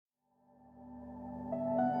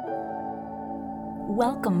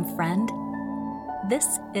Welcome, friend.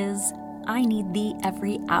 This is I Need Thee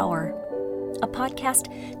Every Hour, a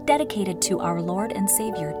podcast dedicated to our Lord and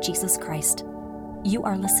Savior, Jesus Christ. You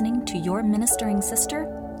are listening to your ministering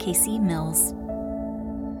sister, Casey Mills.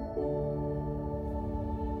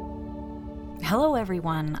 Hello,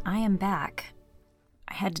 everyone. I am back.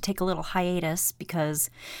 I had to take a little hiatus because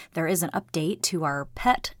there is an update to our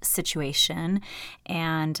pet situation,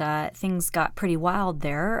 and things got pretty wild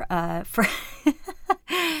there for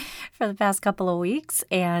for the past couple of weeks.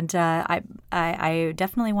 And I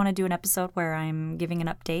definitely want to do an episode where I'm giving an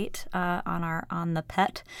update on the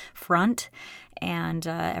pet front and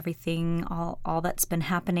everything, all that's been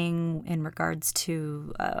happening in regards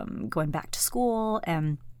to going back to school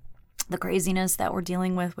and the craziness that we're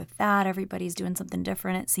dealing with that. Everybody's doing something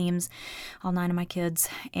different, it seems, all 9 of my kids.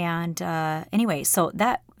 And anyway, so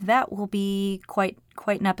that will be quite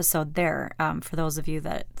an episode there for those of you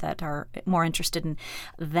that are more interested in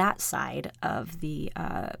that side of the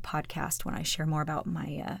podcast, when I share more about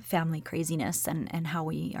my family craziness and how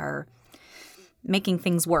we are making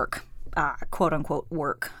things work, quote unquote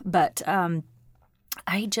work. But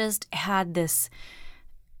I just had this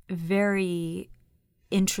very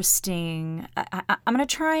interesting. I'm going to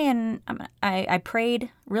try and I prayed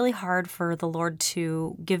really hard for the Lord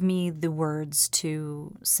to give me the words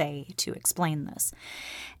to say to explain this.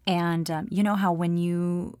 And you know how when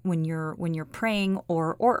you're praying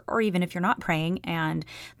or even if you're not praying and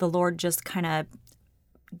the Lord just kind of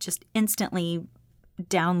just instantly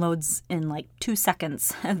downloads in like 2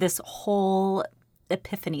 seconds this whole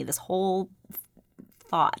epiphany, this whole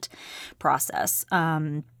thought process.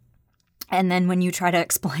 And then when you try to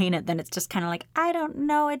explain it, then it's just kind of like, I don't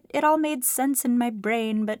know, it all made sense in my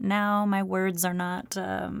brain, but now my words are not,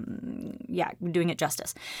 doing it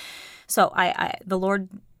justice. So the Lord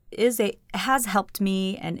has helped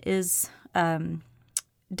me and is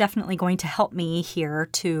definitely going to help me here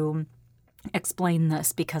to explain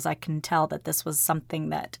this, because I can tell that this was something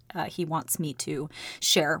that He wants me to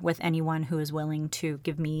share with anyone who is willing to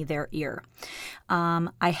give me their ear.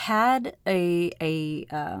 I had a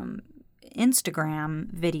Instagram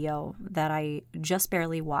video that I just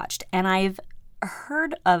barely watched, and I've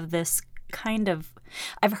heard of this concept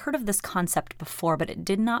before, but it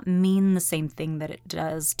did not mean the same thing that it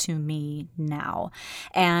does to me now.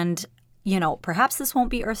 And perhaps this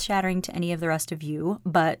won't be earth-shattering to any of the rest of you,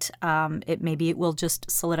 but it will just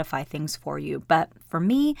solidify things for you. But for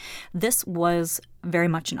me, this was very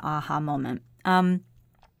much an aha moment.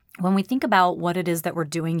 When we think about what it is that we're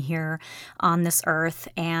doing here on this earth,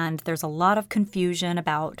 and there's a lot of confusion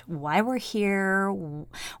about why we're here,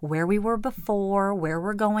 where we were before, where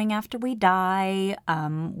we're going after we die,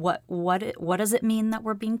 what does it mean that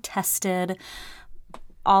we're being tested,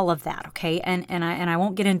 all of that, okay? And I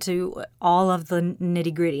won't get into all of the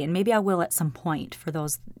nitty-gritty, and maybe I will at some point for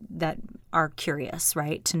those that are curious,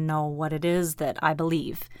 right, to know what it is that I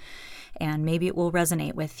believe. And maybe it will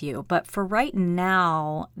resonate with you. But for right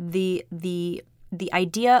now, the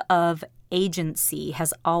idea of agency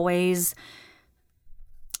has always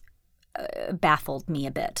baffled me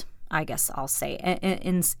a bit, I guess I'll say,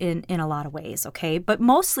 in a lot of ways, okay? But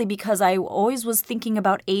mostly because I always was thinking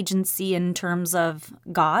about agency in terms of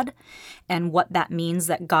God and what that means,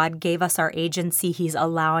 that God gave us our agency, He's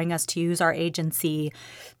allowing us to use our agency,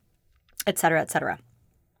 et cetera, et cetera.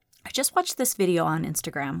 I just watched this video on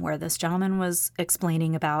Instagram where this gentleman was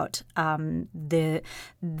explaining about there's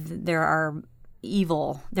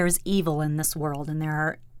evil in this world, and there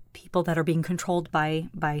are people that are being controlled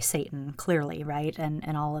by Satan, clearly, right,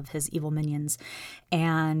 and all of his evil minions.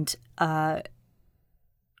 And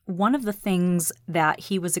one of the things that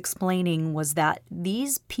he was explaining was that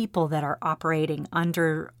these people that are operating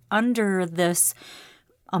under this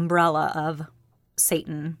umbrella of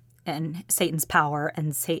Satan and Satan's power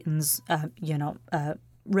and Satan's,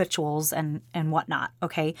 rituals and whatnot,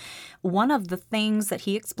 okay? One of the things that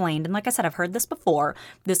he explained, and like I said, I've heard this before,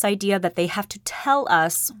 this idea that they have to tell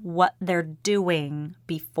us what they're doing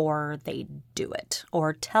before they do it,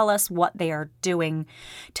 or tell us what they are doing,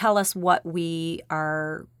 tell us what we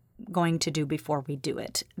are going to do before we do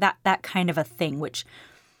it. That kind of a thing, which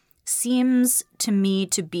seems to me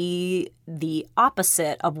to be the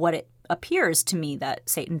opposite of what it appears to me that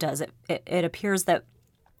Satan does. It appears that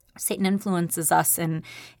Satan influences us in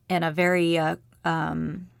a very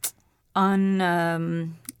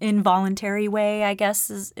involuntary way, I guess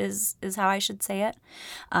is how I should say it.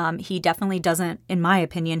 He definitely doesn't, in my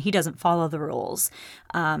opinion, he doesn't follow the rules,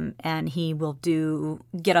 and he will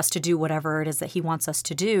get us to do whatever it is that he wants us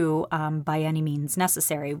to do by any means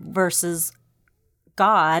necessary. Versus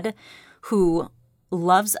God, who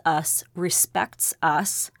loves us, respects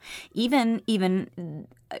us, even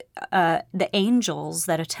the angels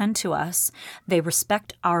that attend to us, they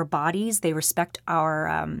respect our bodies, they respect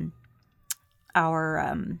our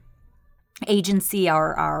agency,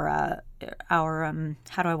 our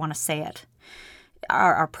how do I want to say it?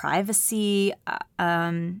 Our privacy.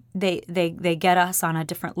 They get us on a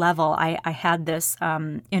different level. I had this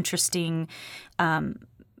interesting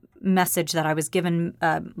message that I was given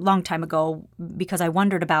a long time ago because I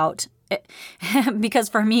wondered about it. Because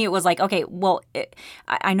for me it was like, okay, well,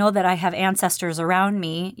 I know that I have ancestors around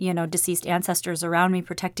me, deceased ancestors around me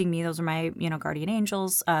protecting me. Those are my, guardian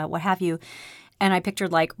angels, what have you. And I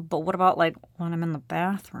pictured like, but what about like when I'm in the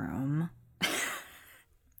bathroom?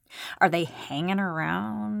 Are they hanging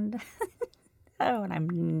around? Oh, and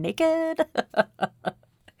I'm naked?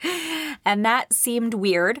 And that seemed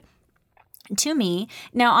weird to me.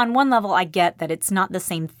 Now, on one level, I get that it's not the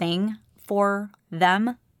same thing for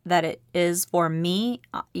them that it is for me.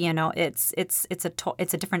 It's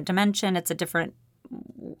a different dimension. It's a different,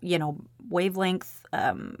 wavelength.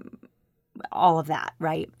 All of that,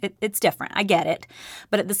 right? It's different. I get it.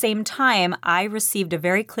 But at the same time, I received a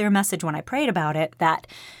very clear message when I prayed about it that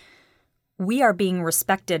we are being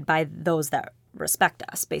respected by those that respect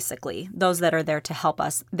us, basically. Those that are there to help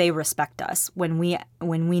us, they respect us. When we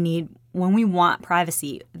want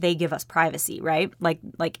privacy, they give us privacy, right?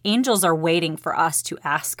 Like angels are waiting for us to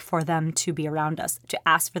ask for them to be around us, to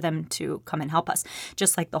ask for them to come and help us,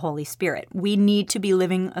 just like the Holy Spirit. We need to be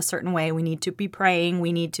living a certain way. We need to be praying.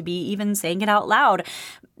 We need to be even saying it out loud.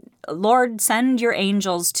 Lord, send your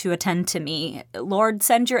angels to attend to me. Lord,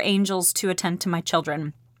 send your angels to attend to my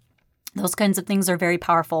children. Those kinds of things are very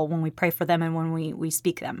powerful when we pray for them and when we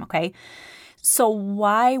speak them, okay? So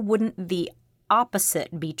why wouldn't the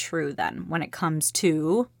opposite be true then when it comes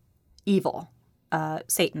to evil,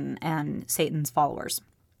 Satan and Satan's followers?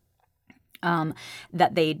 That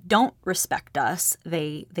they don't respect us,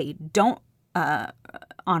 they don't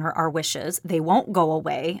honor our wishes, they won't go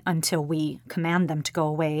away until we command them to go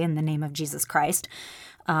away in the name of Jesus Christ.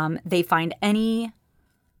 They find any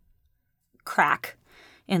crack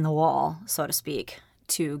in the wall, so to speak,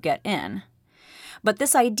 to get in. But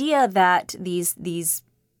this idea that these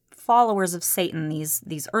followers of Satan,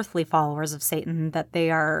 these earthly followers of Satan, that they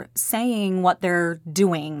are saying what they're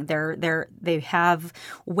doing, they have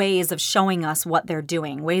ways of showing us what they're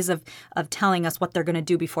doing, ways of telling us what they're going to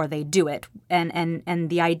do before they do it. And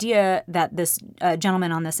the idea that this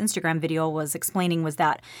gentleman on this Instagram video was explaining was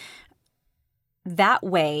that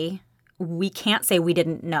way we can't say we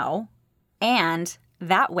didn't know, and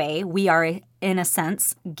that way we are, in a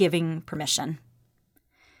sense, giving permission.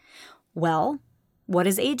 Well, what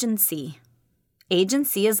is agency?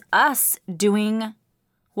 Agency is us doing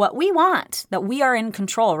what we want, that we are in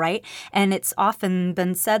control, right? And it's often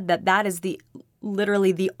been said that that is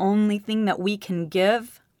literally the only thing that we can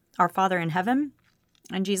give our Father in heaven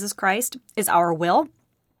and Jesus Christ is our will,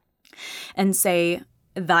 and say,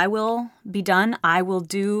 thy will be done. I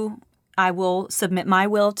will submit my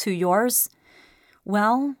will to yours.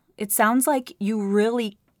 Well, it sounds like you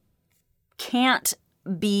really can't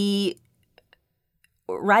be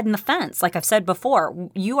riding the fence. Like I've said before,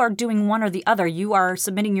 you are doing one or the other. You are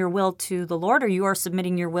submitting your will to the Lord, or you are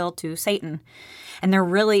submitting your will to Satan. And there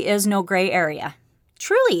really is no gray area.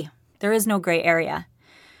 Truly, there is no gray area.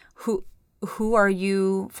 Who are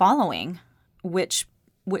you following? Which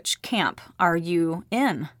camp are you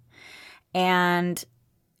in? And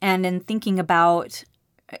in thinking about,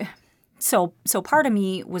 so part of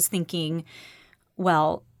me was thinking,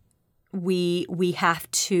 well, we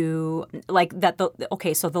have to, like that.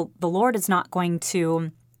 So the Lord is not going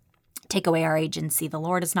to take away our agency. The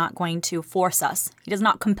Lord is not going to force us. He does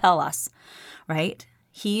not compel us, right?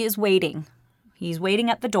 He is waiting. He's waiting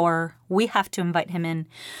at the door. We have to invite him in.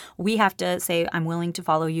 We have to say, I'm willing to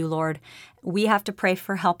follow you, Lord. We have to pray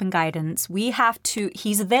for help and guidance.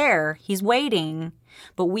 He's there. He's waiting.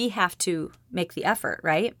 But we have to make the effort,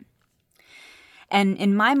 right? And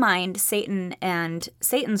in my mind, Satan and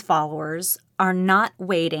Satan's followers are not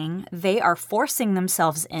waiting. They are forcing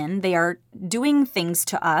themselves in. They are doing things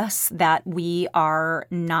to us that we are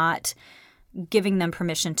not giving them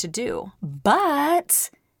permission to do. But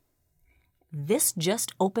this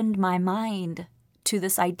just opened my mind to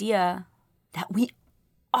this idea that we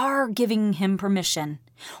are giving him permission.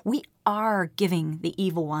 We are giving the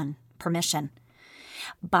evil one permission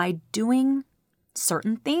by doing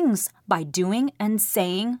certain things, by doing and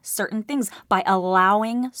saying certain things, by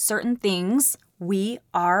allowing certain things. We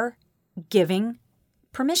are giving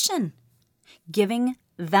permission, giving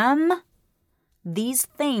them these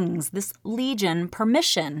things, this legion,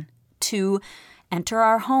 permission to enter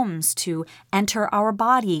our homes, to enter our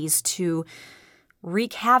bodies, to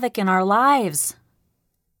wreak havoc in our lives.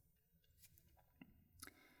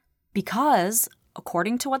 Because,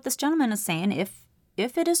 according to what this gentleman is saying, if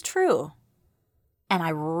it is true, and I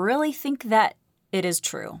really think that it is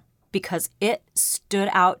true, because it stood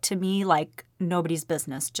out to me like nobody's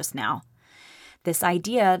business just now, this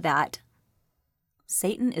idea that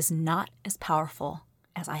Satan is not as powerful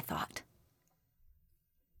as I thought.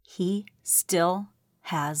 He still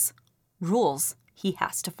has rules he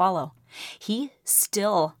has to follow. He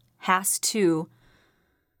still has to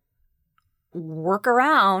work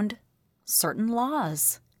around certain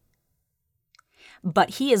laws.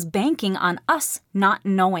 But he is banking on us not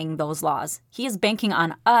knowing those laws. He is banking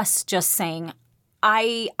on us just saying,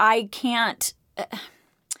 I can't,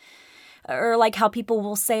 or like how people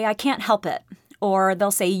will say, I can't help it. Or they'll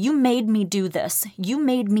say, you made me do this. You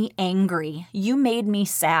made me angry. You made me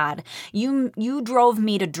sad. You drove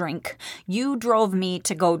me to drink. You drove me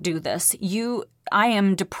to go do this. I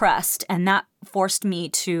am depressed, and that forced me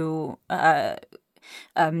to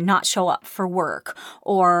not show up for work.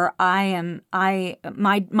 Or my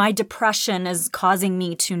depression is causing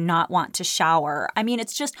me to not want to shower. I mean,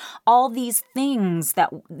 it's just all these things,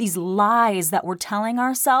 these lies that we're telling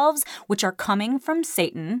ourselves, which are coming from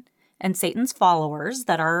Satan and Satan's followers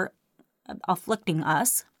that are afflicting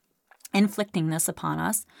us, inflicting this upon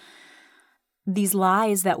us. These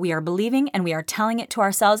lies that we are believing, and we are telling it to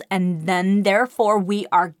ourselves, and then therefore we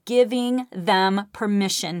are giving them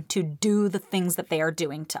permission to do the things that they are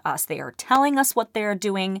doing to us. They are telling us what they are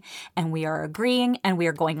doing, and we are agreeing, and we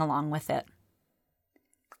are going along with it.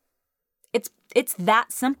 It's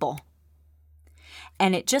that simple.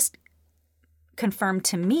 And it just confirmed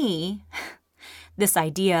to me this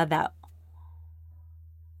idea that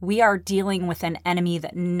we are dealing with an enemy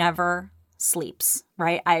that never sleeps,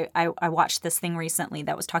 right? I watched this thing recently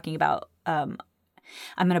that was talking about, I'm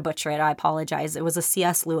going to butcher it, I apologize. It was a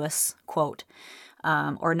C.S. Lewis quote,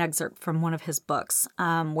 or an excerpt from one of his books,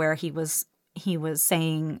 where he was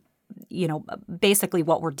saying, basically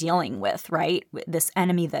what we're dealing with, right? This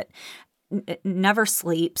enemy that never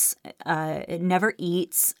sleeps, it never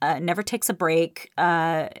eats, never takes a break,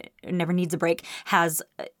 never needs a break, has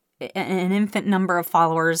an infinite number of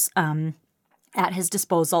followers at his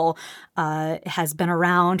disposal, has been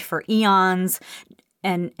around for eons.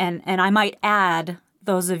 And I might add,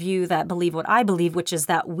 those of you that believe what I believe, which is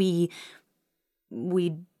that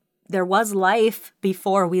there was life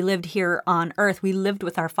before we lived here on earth. We lived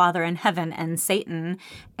with our Father in heaven and Satan,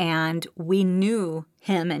 and we knew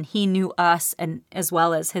him and he knew us, and as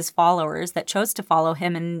well as his followers that chose to follow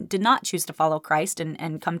him and did not choose to follow Christ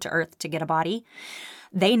and come to earth to get a body.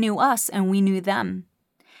 They knew us and we knew them.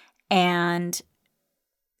 And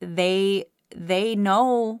they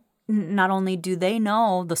know, not only do they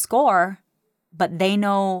know the score, but they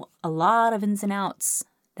know a lot of ins and outs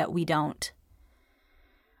that we don't.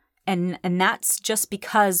 And that's just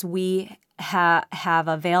because we have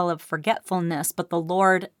a veil of forgetfulness, but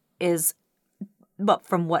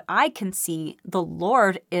from what I can see, the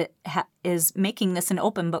Lord is making this an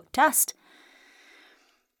open book test.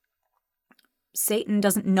 Satan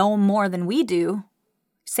doesn't know more than we do.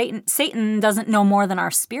 Satan doesn't know more than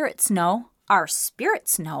our spirits know. Our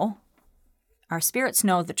spirits know. Our spirits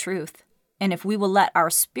know the truth. And if we will let our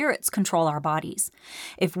spirits control our bodies,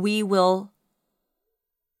 if we will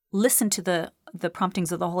listen to the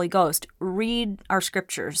promptings of the Holy Ghost, read our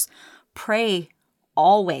scriptures, pray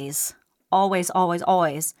always, always, always,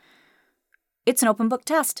 always, it's an open book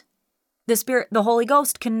test. The Holy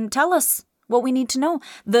Ghost can tell us what we need to know.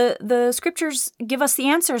 The scriptures give us the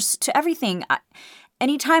answers to everything.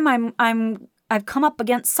 Anytime I've come up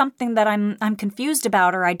against something that I'm confused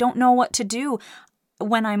about, or I don't know what to do,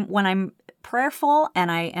 when I'm prayerful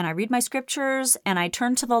and I read my scriptures and I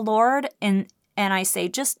turn to the Lord and I say,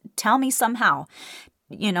 just tell me somehow,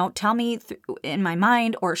 tell me in my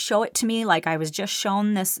mind, or show it to me, like I was just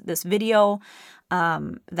shown this video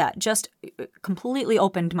that just completely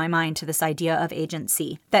opened my mind to this idea of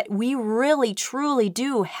agency, that we really, truly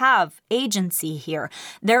do have agency here.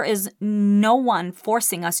 There is no one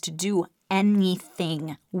forcing us to do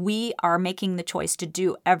anything. We are making the choice to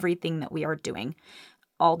do everything that we are doing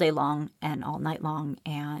all day long and all night long.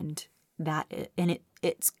 And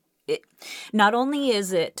it's not only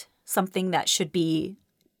is it something that should be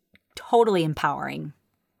totally empowering,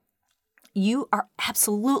 you are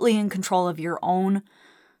absolutely in control of your own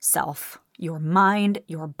self, your mind,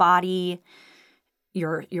 your body,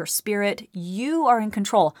 your spirit. You are in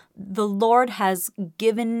control. The Lord has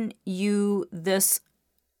given you this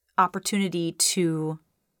opportunity to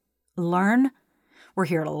learn. We're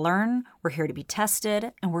here to learn, we're here to be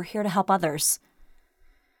tested, and we're here to help others.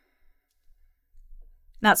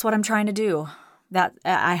 That's what I'm trying to do. That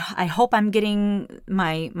I hope I'm getting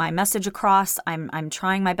my message across. I'm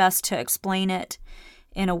trying my best to explain it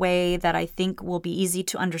in a way that I think will be easy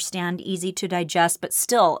to understand, easy to digest, but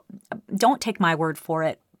still, don't take my word for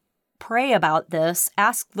it. Pray about this.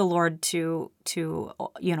 Ask the Lord to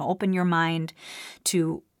open your mind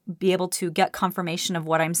to be able to get confirmation of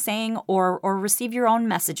what I'm saying, or receive your own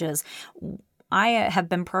messages. I have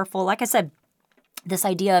been prayerful. Like I said, this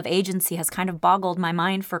idea of agency has kind of boggled my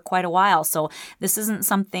mind for quite a while. So this isn't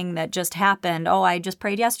something that just happened. Oh, I just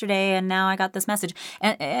prayed yesterday and now I got this message.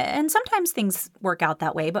 And sometimes things work out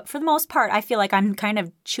that way. But for the most part, I feel like I'm kind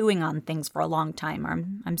of chewing on things for a long time. Or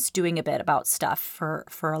I'm stewing a bit about stuff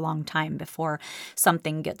for a long time before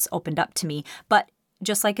something gets opened up to me. But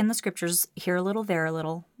just like in the scriptures, here a little, there a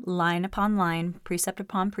little, line upon line, precept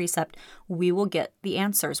upon precept, we will get the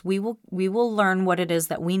answers. We will learn what it is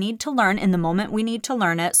that we need to learn in the moment we need to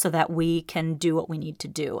learn it, so that we can do what we need to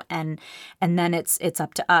do. And then it's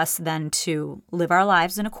up to us then to live our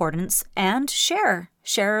lives in accordance and share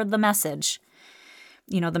the message.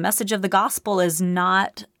 The message of the gospel is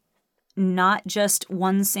not just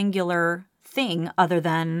one singular thing, other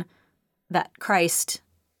than that Christ.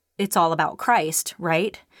 It's all about Christ,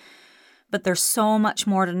 right? But there's so much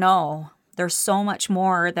more to know. There's so much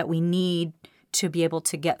more that we need to be able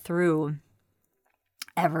to get through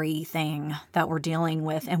everything that we're dealing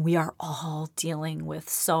with. And we are all dealing with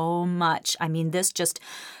so much. I mean, this just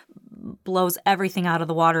blows everything out of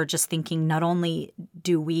the water, just thinking not only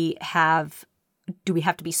do we have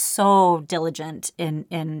to be so diligent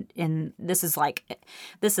in this is like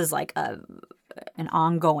an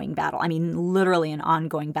ongoing battle. I mean, literally an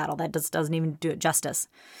ongoing battle. That doesn't even do it justice.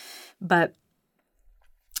 But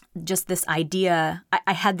just this idea,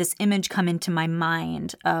 I had this image come into my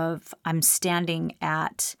mind of I'm standing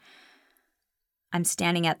at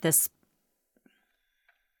this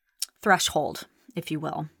threshold, if you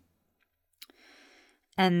will.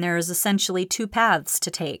 And there's essentially two paths to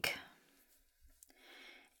take.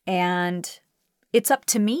 And it's up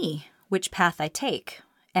to me which path I take.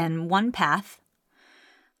 And one path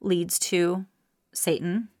leads to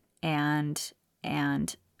Satan and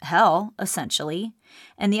hell, essentially.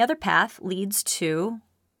 And the other path leads to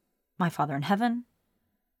my Father in heaven,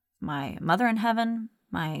 my Mother in heaven,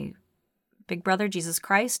 my big brother, Jesus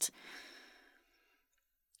Christ.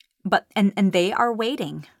 But and they are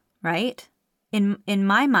waiting, right? In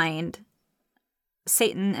my mind,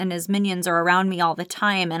 Satan and his minions are around me all the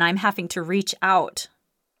time, and I'm having to reach out.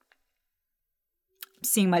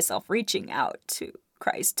 Seeing myself reaching out to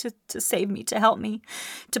Christ to save me, to help me,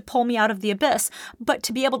 to pull me out of the abyss. But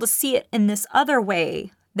to be able to see it in this other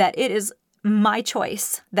way, that it is my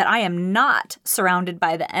choice, that I am not surrounded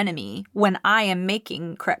by the enemy when I am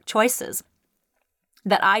making correct choices.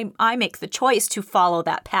 That I make the choice to follow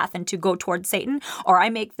that path and to go toward Satan, or I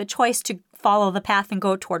make the choice to follow the path and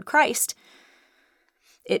go toward Christ.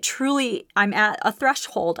 It truly, I'm at a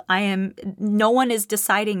threshold. No one is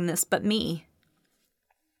deciding this but me.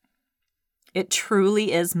 It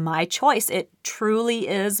truly is my choice. It truly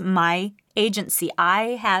is my agency.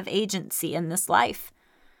 I have agency in this life.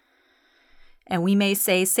 And we may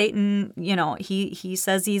say Satan, he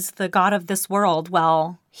says he's the God of this world.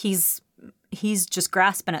 Well, he's just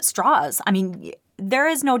grasping at straws. I mean, there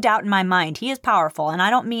is no doubt in my mind he is powerful, and I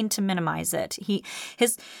don't mean to minimize it.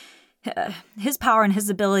 His power and his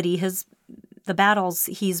ability, the battles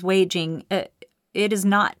he's waging, it is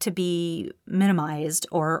not to be minimized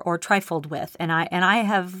or trifled with. And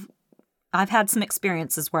I've had some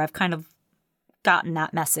experiences where I've kind of gotten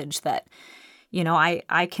that message that,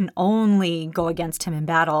 I can only go against him in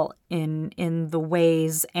battle in the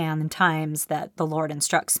ways and times that the Lord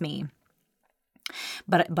instructs me.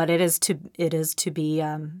 But it is to be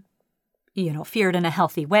feared in a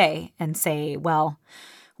healthy way, and say, well,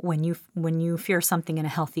 when you fear something in a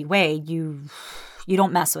healthy way, you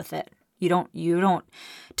don't mess with it. You don't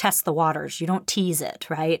test the waters. You don't tease it,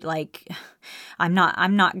 right? Like, I'm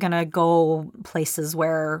not gonna go places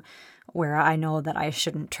where I know that I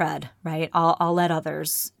shouldn't tread, right? I'll let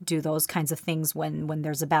others do those kinds of things when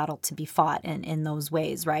there's a battle to be fought in those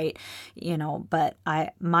ways, right? But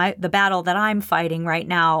the battle that I'm fighting right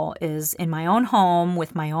now is in my own home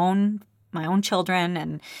with my own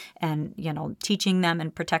children, and teaching them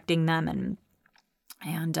and protecting them and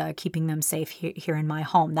keeping them safe here in my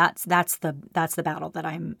home. That's the battle that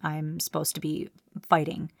I'm supposed to be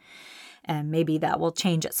fighting. And maybe that will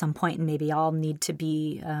change at some point, and maybe I'll need to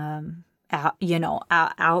be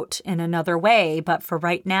out in another way. But for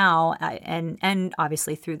right now, and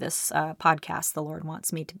obviously through this podcast, the Lord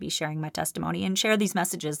wants me to be sharing my testimony and share these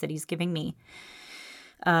messages that He's giving me,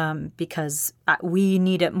 because we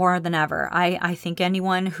need it more than ever. I think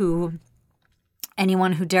anyone who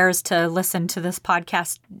dares to listen to this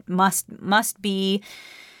podcast must be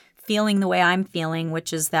feeling the way I'm feeling,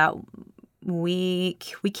 which is that we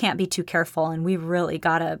can't be too careful, and we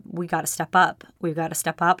gotta step up. We've got to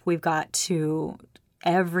step up. We've got to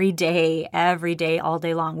every day, all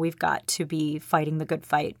day long. We've got to be fighting the good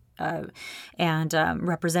fight, and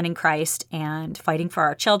representing Christ, and fighting for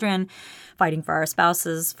our children, fighting for our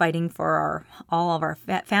spouses, fighting for all of our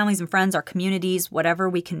families and friends, our communities, whatever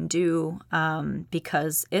we can do,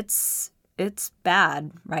 because it's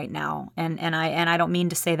bad right now, and I don't mean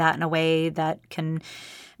to say that in a way that can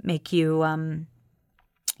make you,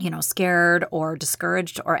 scared or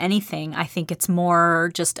discouraged or anything. I think it's more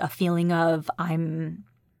just a feeling of I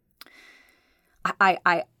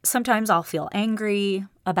sometimes I'll feel angry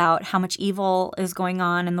about how much evil is going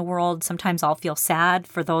on in the world. Sometimes I'll feel sad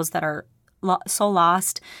for those that are so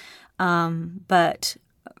lost. But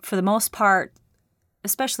for the most part,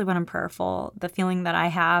 especially when I'm prayerful, the feeling that I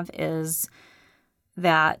have is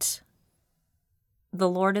that the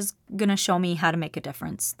Lord is going to show me how to make a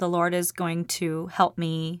difference. The Lord is going to help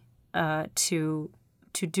me to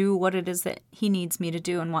do what it is that He needs me to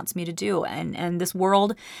do and wants me to do. And this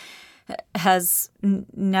world has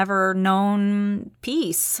never known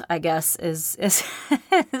peace, I guess, is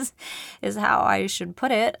is how I should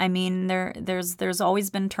put it. I mean, there's always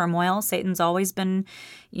been turmoil. Satan's always been,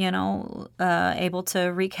 able to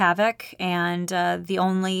wreak havoc, and the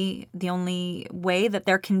only way that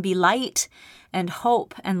there can be light and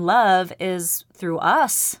hope and love is through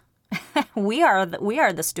us. We are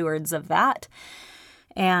the stewards of that,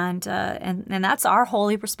 and that's our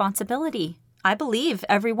holy responsibility. I believe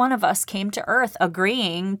every one of us came to earth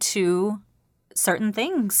agreeing to certain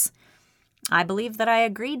things. I believe that I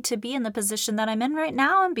agreed to be in the position that I'm in right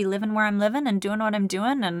now and be living where I'm living and doing what I'm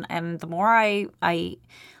doing. And the more I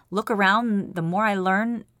look around, the more I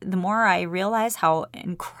learn, the more I realize how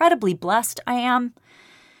incredibly blessed I am.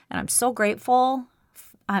 And I'm so grateful.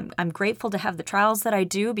 I'm grateful to have the trials that I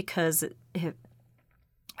do, because it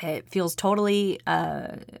feels totally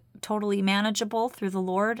manageable through the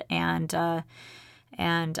Lord, and I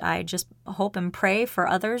just hope and pray for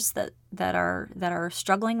others that are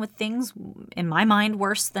struggling with things, in my mind,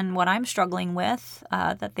 worse than what I'm struggling with,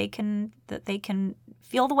 that they can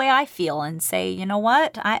feel the way I feel and say, you know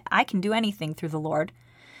what, I can do anything through the Lord.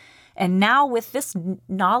 And now with this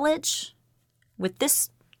knowledge, with this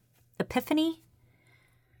epiphany,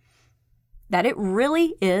 that it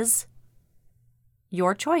really is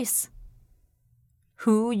your choice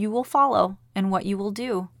who you will follow and what you will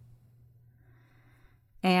do.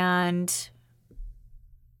 And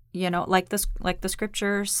like the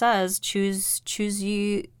scripture says, choose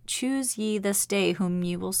ye this day whom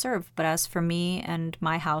you will serve. But as for me and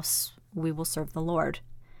my house, we will serve the Lord.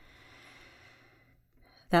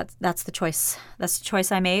 That's the choice. That's the choice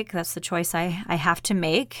I make. That's the choice I have to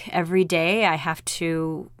make every day. I have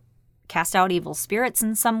to cast out evil spirits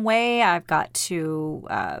in some way. I've got to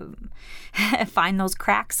find those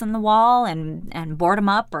cracks in the wall and board them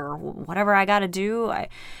up, or whatever I got to do.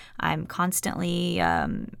 I'm constantly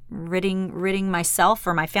ridding myself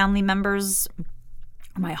or my family members,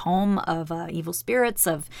 my home, of evil spirits,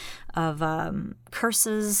 of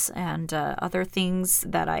curses and other things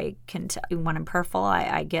that I can when I'm prayerful.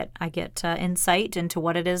 I get insight into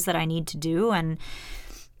what it is that I need to do, and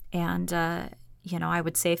I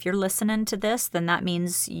would say if you're listening to this, then that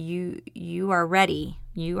means you are ready.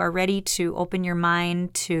 You are ready to open your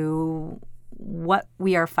mind to what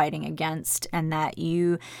we are fighting against, and that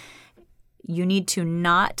you need to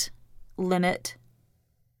not limit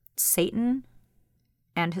Satan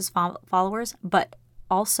and his followers, but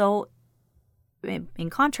also, in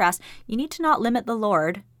contrast, you need to not limit the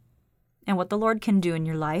Lord and what the Lord can do in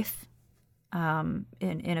your life, in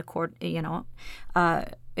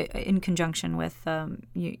conjunction with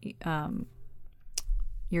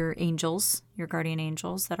your angels, your guardian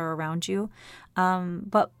angels that are around you.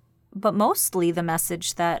 But mostly the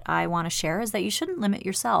message that I want to share is that you shouldn't limit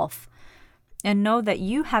yourself, and know that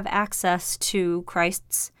you have access to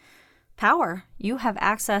Christ's power. You have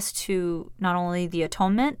access to not only the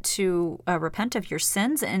atonement, to repent of your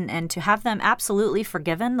sins and to have them absolutely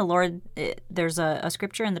forgiven. The Lord, there's a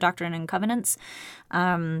scripture in the Doctrine and Covenants,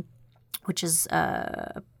 which is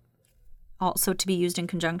also to be used in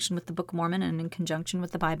conjunction with the Book of Mormon and in conjunction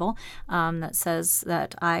with the Bible, that says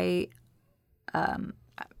that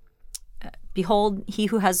Behold, he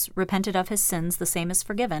who has repented of his sins, the same is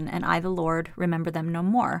forgiven, and I, the Lord, remember them no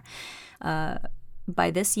more.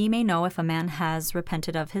 By this ye may know if a man has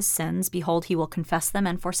repented of his sins, behold, he will confess them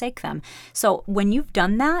and forsake them. So when you've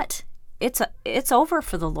done that, it's over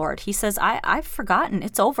for the Lord. He says, I've forgotten.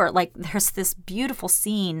 It's over. Like, there's this beautiful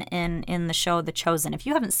scene in the show The Chosen. If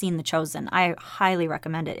you haven't seen The Chosen, I highly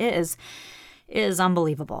recommend it. It is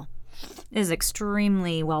unbelievable. It is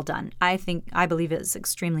extremely well done. I believe it is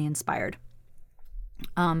extremely inspired.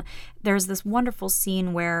 There's this wonderful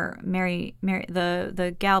scene where Mary,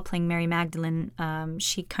 the gal playing Mary Magdalene,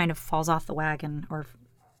 she kind of falls off the wagon, or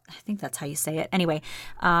I think that's how you say it. Anyway,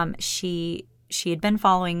 she had been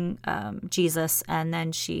following Jesus, and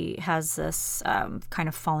then she has this kind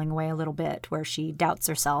of falling away a little bit where she doubts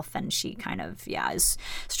herself, and she kind of, is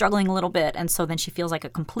struggling a little bit. And so then she feels like a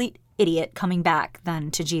complete idiot coming back then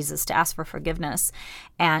to Jesus to ask for forgiveness.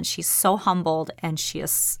 And she's so humbled, and she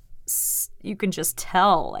is, you can just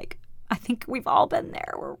tell, like, I think we've all been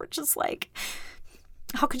there where we're just like,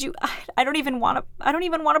 how could you, I don't even want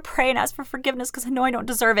to pray and ask for forgiveness because I know I don't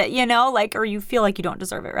deserve it, like, or you feel like you don't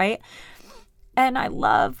deserve it, right? And I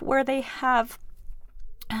love where they have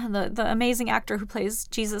the amazing actor who plays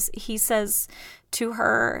Jesus. He says to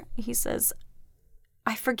her,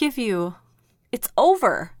 I forgive you. It's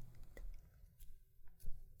over.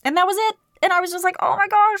 And that was it. And I was just like, oh my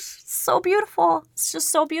gosh, it's so beautiful. It's just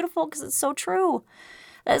so beautiful because it's so true.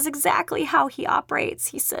 That is exactly how he operates.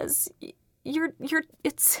 He says,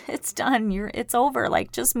 it's done. It's over.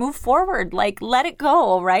 Like, just move forward. Like, let it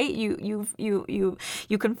go. Right? You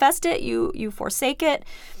confessed it. You forsake it,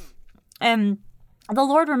 and the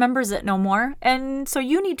Lord remembers it no more. And so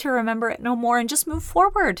you need to remember it no more and just move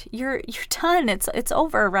forward. You're done. It's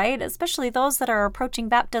over. Right? Especially those that are approaching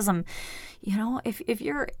baptism. If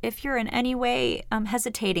you're in any way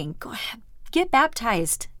hesitating, go ahead, get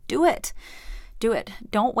baptized. Do it.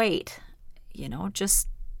 Don't wait.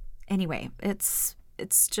 Anyway, it's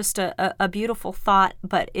just a beautiful thought,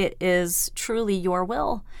 but it is truly your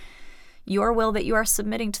will that you are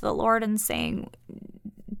submitting to the Lord and saying,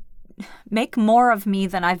 make more of me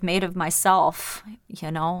than I've made of myself,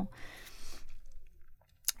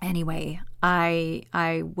 Anyway,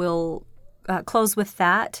 I will close with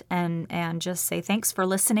that and just say thanks for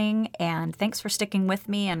listening and thanks for sticking with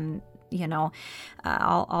me, and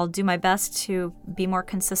I'll do my best to be more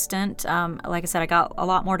consistent. Like I said, I got a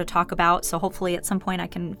lot more to talk about, so hopefully at some point I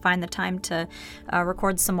can find the time to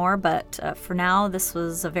record some more. But for now, this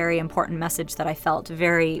was a very important message that I felt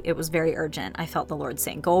it was very urgent. I felt the Lord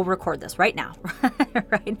saying, go record this right now,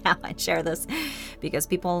 and share this because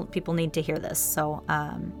people need to hear this. So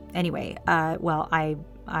anyway,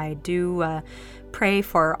 I do pray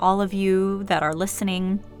for all of you that are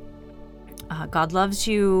listening. God loves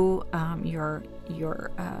you. Your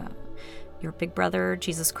big brother,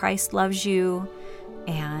 Jesus Christ, loves you,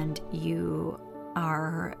 and you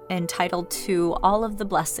are entitled to all of the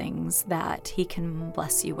blessings that He can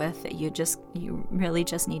bless you with. You really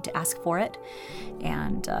just need to ask for it,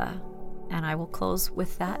 and I will close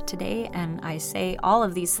with that today. And I say all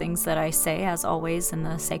of these things that I say, as always, in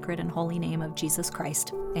the sacred and holy name of Jesus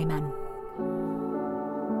Christ. Amen.